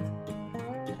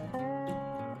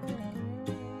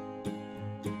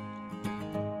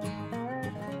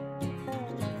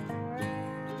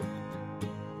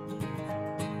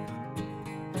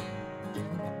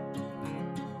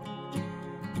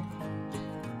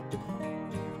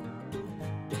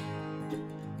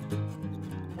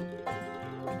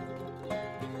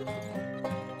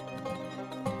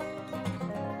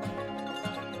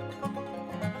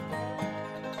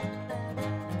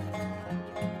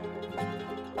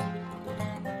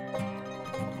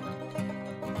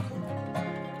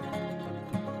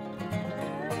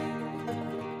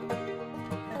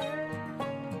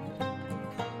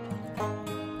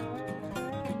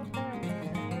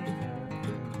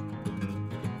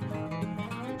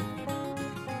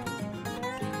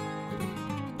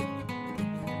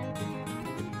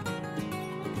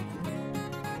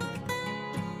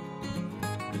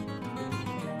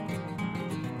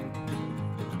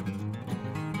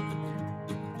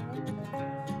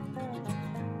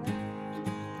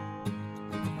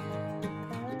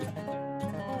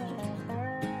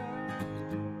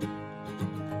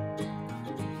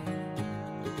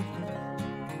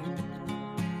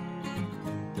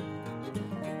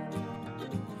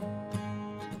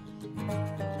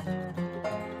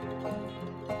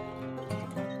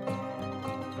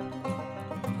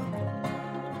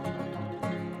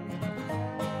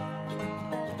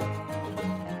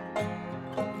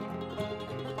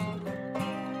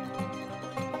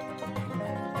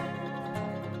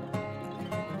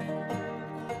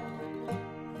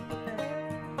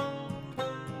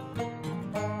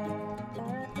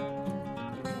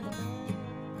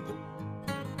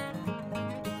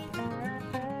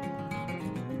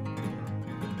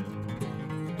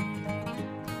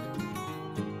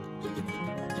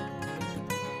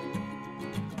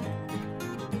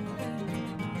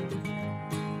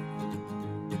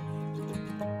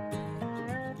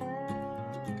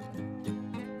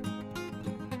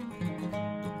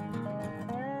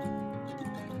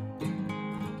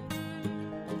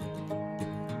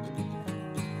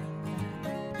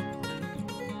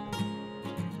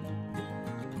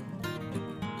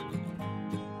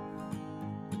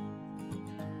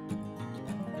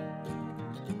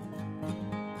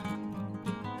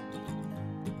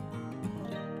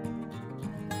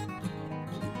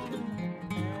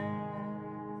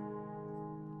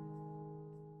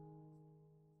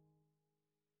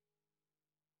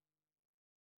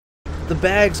 The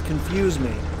bags confuse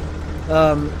me.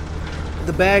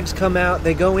 The bags come out,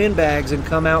 they go in bags and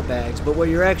come out bags, but what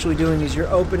you're actually doing is you're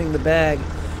opening the bag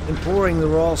and pouring the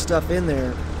raw stuff in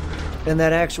there, and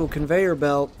that actual conveyor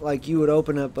belt, like you would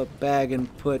open up a bag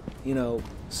and put, you know,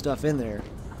 stuff in there.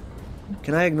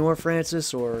 Can I ignore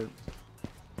Francis, or...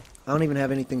 I don't even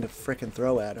have anything to frickin'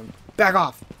 throw at him. Back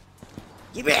off!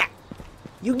 Get back!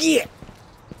 You get!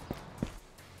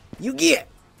 You get!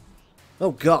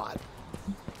 Oh God.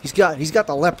 He's got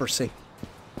the leprosy.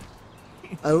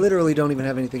 I literally don't even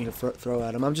have anything to throw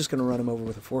at him. I'm just going to run him over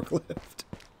with a forklift.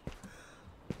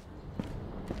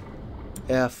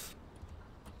 F.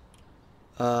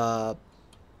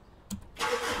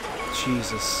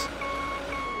 Jesus.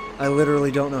 I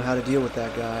literally don't know how to deal with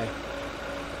that guy.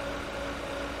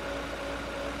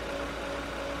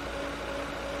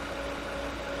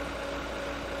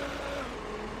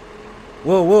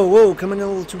 Whoa, whoa, whoa, coming in a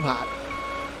little too hot.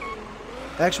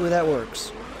 Actually, that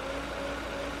works.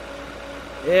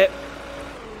 This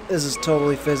is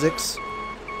totally physics.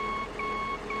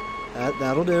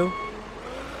 That'll do.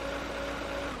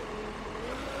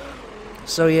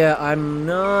 So yeah, I'm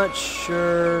not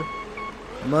sure.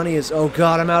 Money is... Oh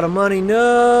god, I'm out of money.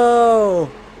 No!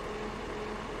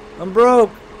 I'm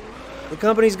broke. The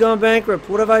company's gone bankrupt.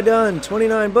 What have I done?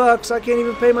 29 bucks? I can't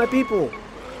even pay my people.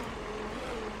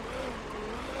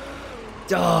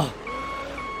 Duh.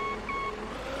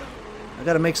 I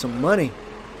gotta make some money.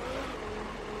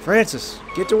 Francis,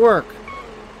 get to work.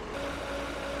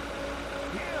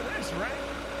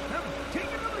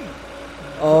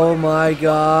 Oh my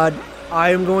god.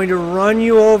 I am going to run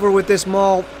you over with this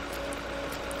malt.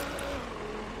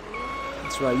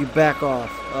 That's right, you back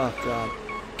off. Oh god.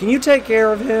 Can you take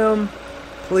care of him?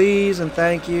 Please and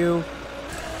thank you.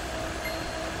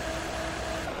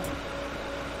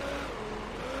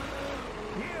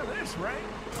 Yeah, that's right.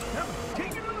 Now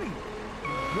take it away.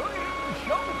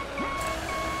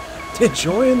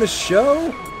 Enjoying the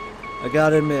show? I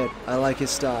gotta admit, I like his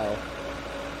style.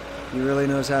 He really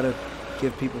knows how to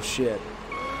give people shit.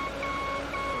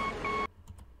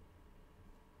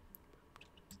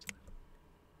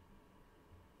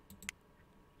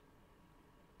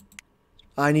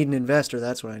 I need an investor,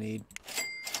 that's what I need.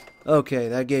 Okay,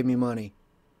 that gave me money.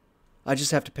 I just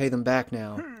have to pay them back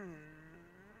now.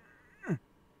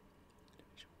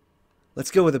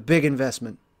 Let's go with a big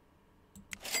investment.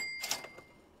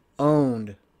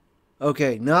 Owned.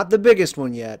 Okay, not the biggest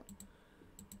one yet.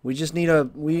 We just need a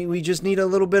we just need a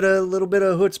little bit of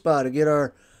chutzpah to get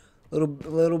our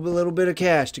little bit of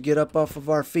cash to get up off of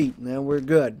our feet. Now we're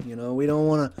good. You know, we don't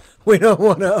wanna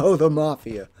owe the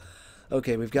mafia.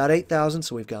 Okay, we've got 8,000,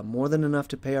 so we've got more than enough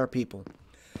to pay our people.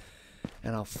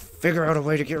 And I'll figure out a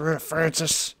way to get rid of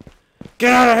Francis.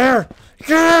 Get out of here!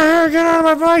 Get out of here! Get out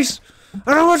of my face!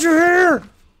 I don't want you here!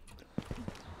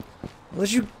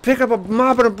 Unless you pick up a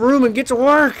mop and a broom and get to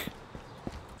work.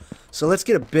 So let's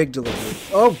get a big delivery.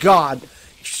 Oh god!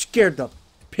 You scared the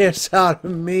piss out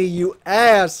of me, you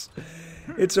ass!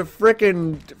 It's a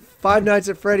frickin' Five Nights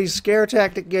at Freddy's scare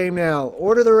tactic game now.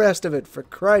 Order the rest of it, for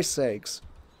Christ's sakes.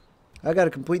 I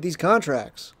gotta complete these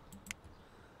contracts.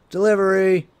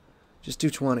 Delivery. Just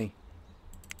do 20.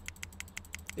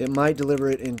 It might deliver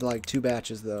it in like 2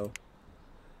 batches though.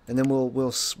 And then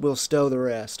we'll stow the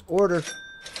rest. Order.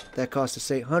 That cost us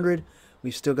 800.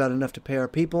 We've still got enough to pay our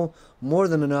people. More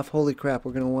than enough. Holy crap,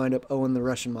 we're gonna wind up owing the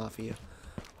Russian mafia.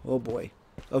 Oh boy.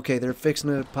 Okay, they're fixing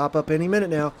to pop up any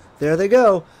minute now. There they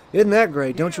go. Isn't that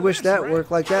great? Don't you wish that worked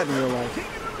like that in real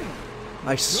life?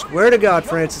 I swear to God,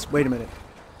 Francis. Wait a minute.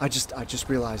 I just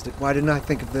realized it. Why didn't I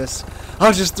think of this?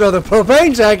 I'll just throw the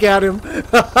propane tank at him.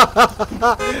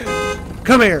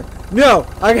 Come here. No,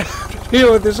 I got to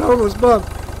deal with this homeless bum.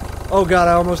 Oh God,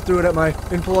 I almost threw it at my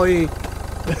employee.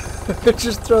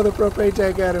 Just throw the propane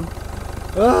tank at him.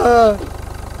 We're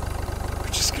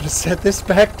just gonna set this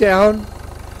back down,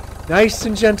 nice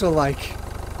and gentle like.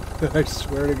 I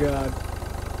swear to God.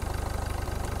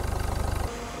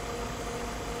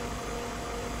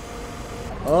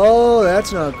 Oh,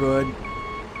 that's not good.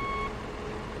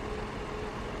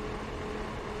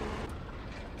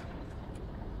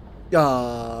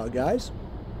 Guys?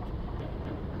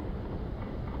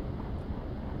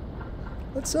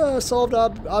 Let's solve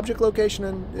object location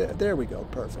and... there we go.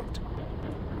 Perfect.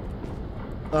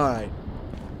 Alright.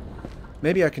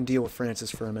 Maybe I can deal with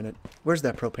Francis for a minute. Where's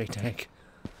that propane tank?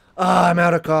 Ah, I'm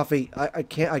out of coffee. I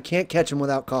can't catch him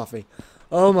without coffee.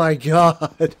 Oh my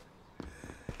God.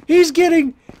 He's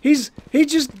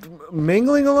just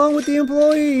mingling along with the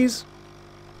employees.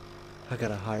 I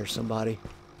gotta hire somebody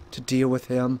to deal with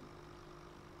him.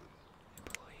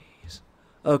 Employees.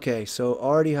 Okay, so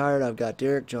already hired. I've got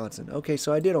Derek Johnson. Okay,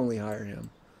 so I did only hire him.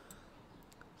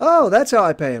 Oh, that's how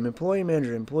I pay him. Employee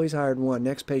manager. Employees hired 1.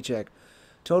 Next paycheck.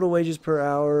 Total wages per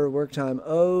hour. Work time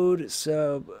owed.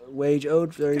 Sub wage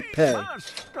owed. Pay.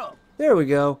 There we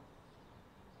go.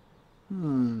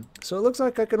 So it looks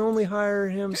like I can only hire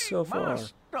him so far.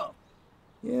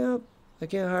 Yeah, I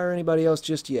can't hire anybody else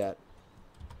just yet.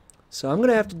 So I'm going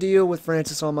to have to deal with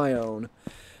Francis on my own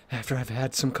after I've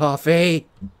had some coffee.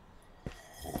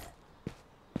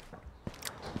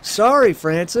 Sorry,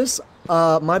 Francis.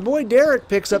 My boy Derek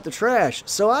picks up the trash,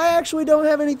 so I actually don't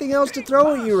have anything else to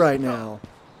throw at you right now.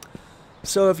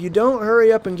 So if you don't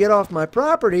hurry up and get off my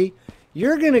property,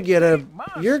 you're gonna get a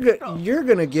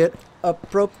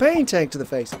propane tank to the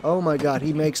face. Oh my God,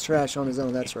 he makes trash on his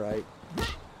own. That's right.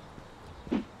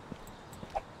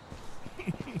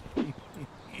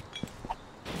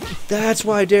 That's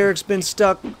why Derek's been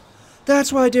stuck.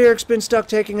 That's why Derek's been stuck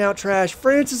taking out trash.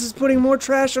 Francis is putting more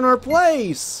trash in our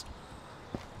place.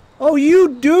 Oh,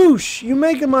 you douche! You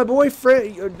making my boy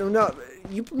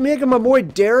you making my boy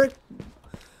Derek?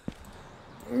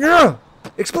 Yeah,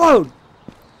 explode!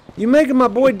 You making my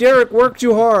boy Derek work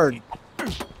too hard.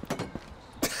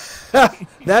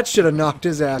 That should have knocked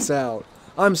his ass out.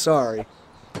 I'm sorry.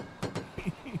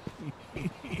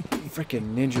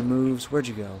 Freaking ninja moves. Where'd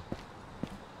you go?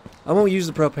 I won't use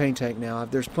the propane tank now.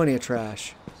 There's plenty of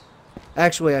trash.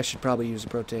 Actually, I should probably use the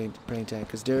propane tank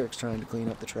because Derek's trying to clean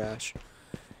up the trash.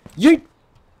 Yeet!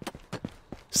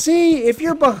 See, if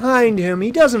you're behind him,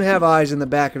 he doesn't have eyes in the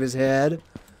back of his head.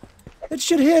 It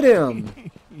should hit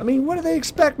him. I mean, what do they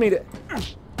expect me to...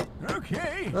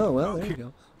 Okay. Oh, well, there you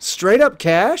go. Straight up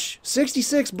cash?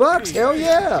 66 bucks? Hell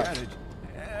yeah! Got it.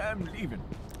 I'm leaving.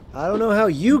 I don't know how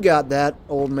you got that,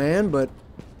 old man, but...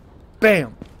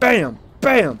 Bam! Bam!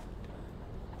 Bam!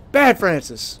 Bad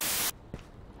Francis!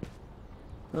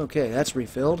 Okay, that's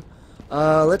refilled.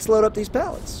 Let's load up these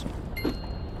pallets.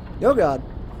 Oh, God.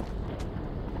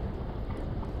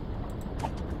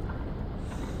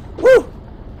 Woo!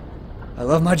 I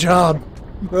love my job.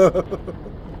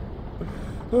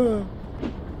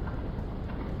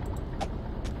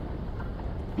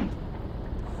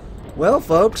 Well,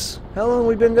 folks, how long have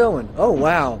we been going? Oh,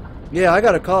 wow. Yeah, I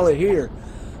gotta call it here.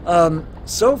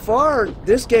 So far,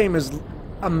 this game is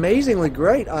amazingly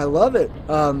great. I love it.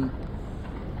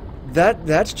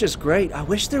 That's just great. I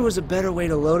wish there was a better way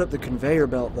to load up the conveyor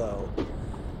belt, though.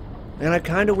 And I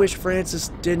kind of wish Francis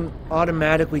didn't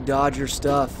automatically dodge your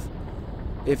stuff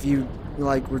if you,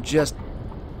 like, were just,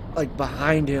 like,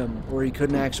 behind him where he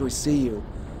couldn't actually see you.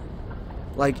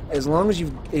 Like, as long as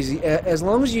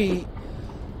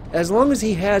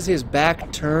he has his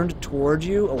back turned towards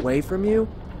you, away from you,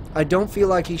 I don't feel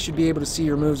like he should be able to see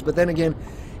your moves. But then again,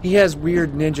 he has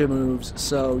weird ninja moves,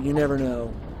 so you never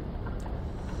know.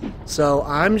 So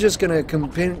I'm just going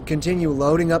to continue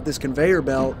loading up this conveyor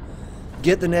belt,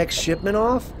 get the next shipment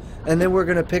off, and then we're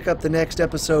going to pick up the next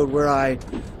episode where I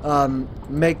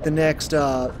make the next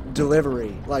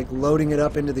delivery, like loading it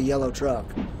up into the yellow truck.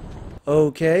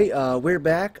 Okay, we're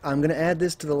back. I'm going to add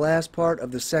this to the last part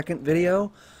of the second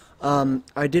video.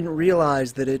 I didn't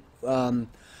realize that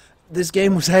this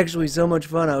game was actually so much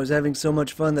fun. I was having so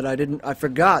much fun that I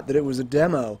forgot that it was a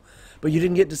demo. But you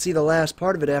didn't get to see the last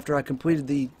part of it after I completed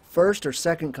the first or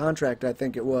second contract, I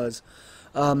think it was.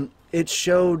 It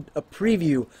showed a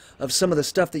preview of some of the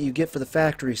stuff that you get for the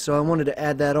factory, so I wanted to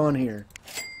add that on here.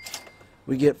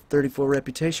 We get 34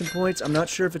 reputation points. I'm not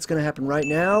sure if it's going to happen right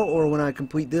now or when I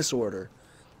complete this order.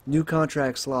 New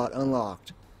contract slot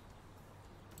unlocked.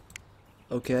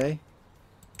 Okay.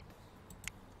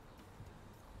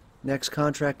 Next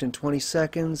contract in 20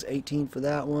 seconds. 18 for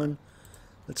that one.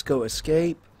 Let's go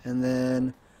escape. And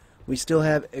then we still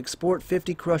have export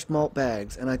 50 crushed malt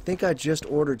bags. And I think I just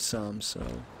ordered some, so...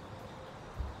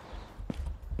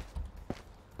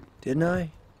 Didn't I?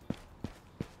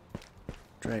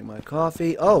 Drank my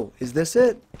coffee. Oh, is this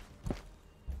it?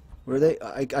 Were they?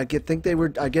 I think they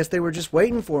were. I guess they were just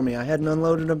waiting for me. I hadn't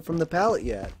unloaded them from the pallet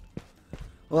yet.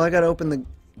 Well, I gotta open the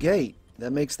gate.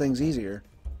 That makes things easier.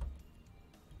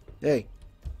 Hey,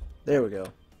 there we go.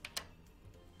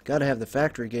 Gotta have the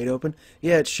factory gate open.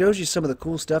 Yeah, it shows you some of the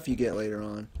cool stuff you get later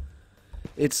on.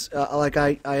 It's like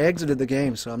I exited the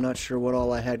game, so I'm not sure what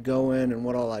all I had going and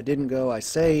what all I didn't go. I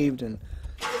saved, and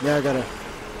now I gotta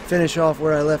finish off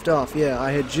where I left off. Yeah,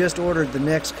 I had just ordered the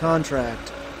next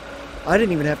contract. I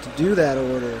didn't even have to do that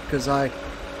order, because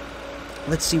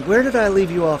let's see, where did I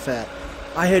leave you off at?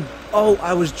 I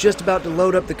was just about to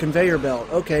load up the conveyor belt.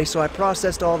 Okay, so I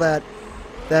processed all that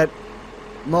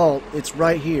malt. It's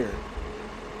right here.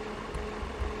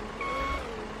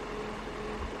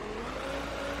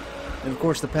 And of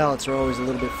course the pallets are always a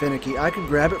little bit finicky. I could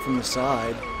grab it from the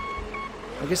side.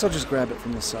 I guess I'll just grab it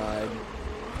from the side.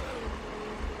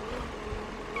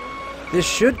 This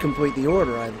should complete the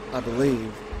order, I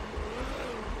believe.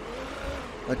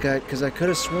 Because I could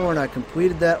have sworn I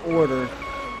completed that order,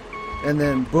 and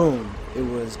then boom, it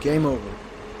was game over.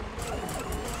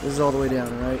 This is all the way down,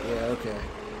 right? Yeah, okay.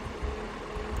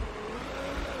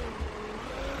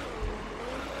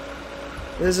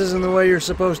 This isn't the way you're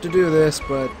supposed to do this,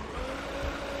 but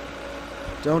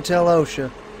don't tell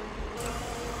OSHA.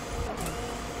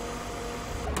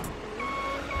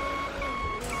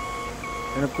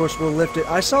 And of course we'll lift it.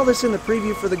 I saw this in the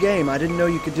preview for the game. I didn't know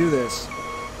you could do this.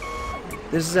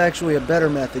 This is actually a better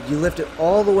method. You lift it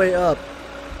all the way up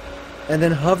and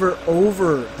then hover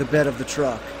over the bed of the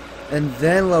truck and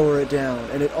then lower it down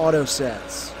and it auto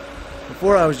sets.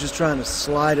 Before I was just trying to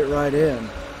slide it right in.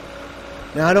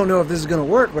 Now I don't know if this is going to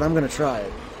work, but I'm going to try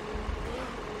it.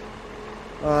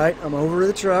 Alright, I'm over to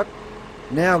the truck.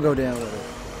 Now go down with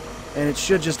it. And it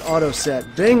should just auto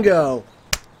set. Bingo!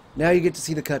 Now you get to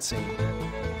see the cutscene.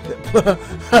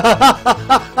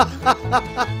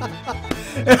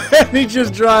 And he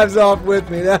just drives off with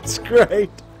me. That's great.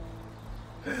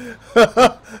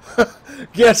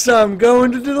 Guess I'm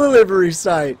going to the delivery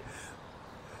site.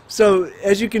 So,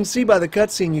 as you can see by the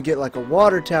cutscene, you get like a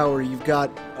water tower, you've got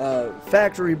a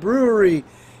factory brewery,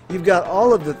 you've got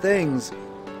all of the things.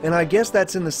 And I guess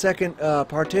that's in the second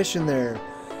partition there.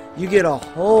 You get a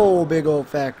whole big old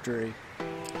factory.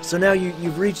 So now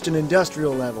you've reached an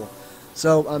industrial level.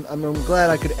 So I'm glad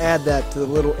I could add that to the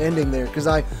little ending there, because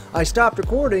I stopped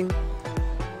recording,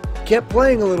 kept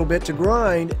playing a little bit to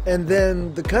grind, and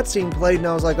then the cutscene played, and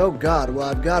I was like, oh God, well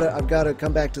I've got to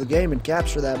come back to the game and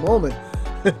capture that moment.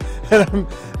 And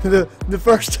the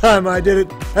first time I did it,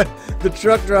 the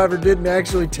truck driver didn't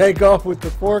actually take off with the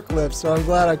forklift, so I'm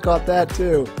glad I caught that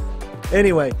too.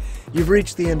 Anyway, you've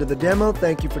reached the end of the demo.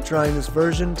 Thank you for trying this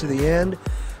version to the end,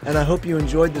 and I hope you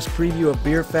enjoyed this preview of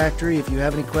Beer Factory. If you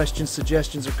have any questions,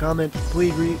 suggestions, or comments,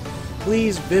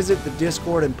 please visit the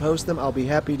Discord and post them. I'll be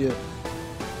happy to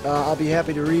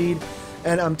read.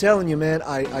 And I'm telling you, man,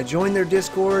 I joined their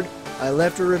Discord. I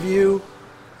left a review.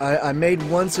 I made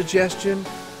one suggestion,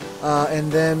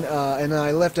 and then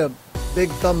I left a big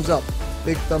thumbs up.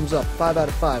 Big thumbs up. 5 out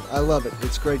of 5. I love it.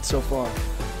 It's great so far.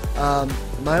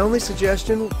 My only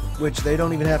suggestion, which they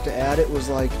don't even have to add it, was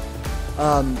like,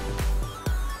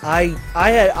 I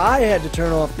had to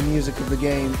turn off the music of the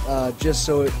game just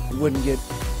so it wouldn't get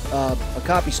a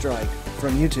copy strike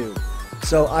from YouTube.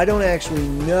 So I don't actually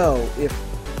know if,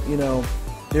 you know,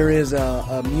 there is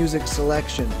a music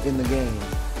selection in the game.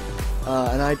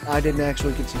 And I didn't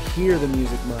actually get to hear the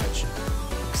music much.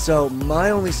 So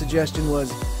my only suggestion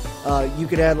was you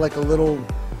could add like a little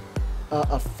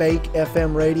a fake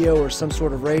FM radio or some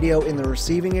sort of radio in the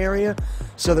receiving area,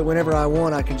 so that whenever I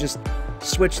want, I can just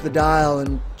switch the dial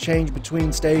and change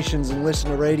between stations and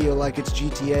listen to radio like it's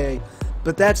GTA.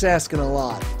 But that's asking a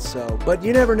lot. So, but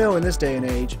you never know in this day and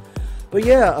age. But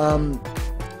yeah,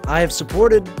 I have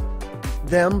supported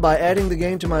them by adding the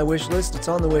game to my wish list. It's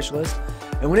on the wish list.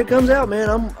 And when it comes out, man,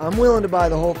 I'm willing to buy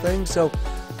the whole thing. So,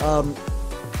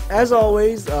 as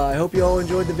always, I hope you all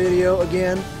enjoyed the video.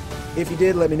 Again, if you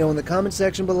did, let me know in the comment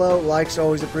section below. Likes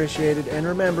always appreciated. And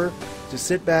remember to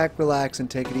sit back, relax, and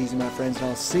take it easy, my friends. And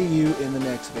I'll see you in the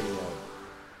next video.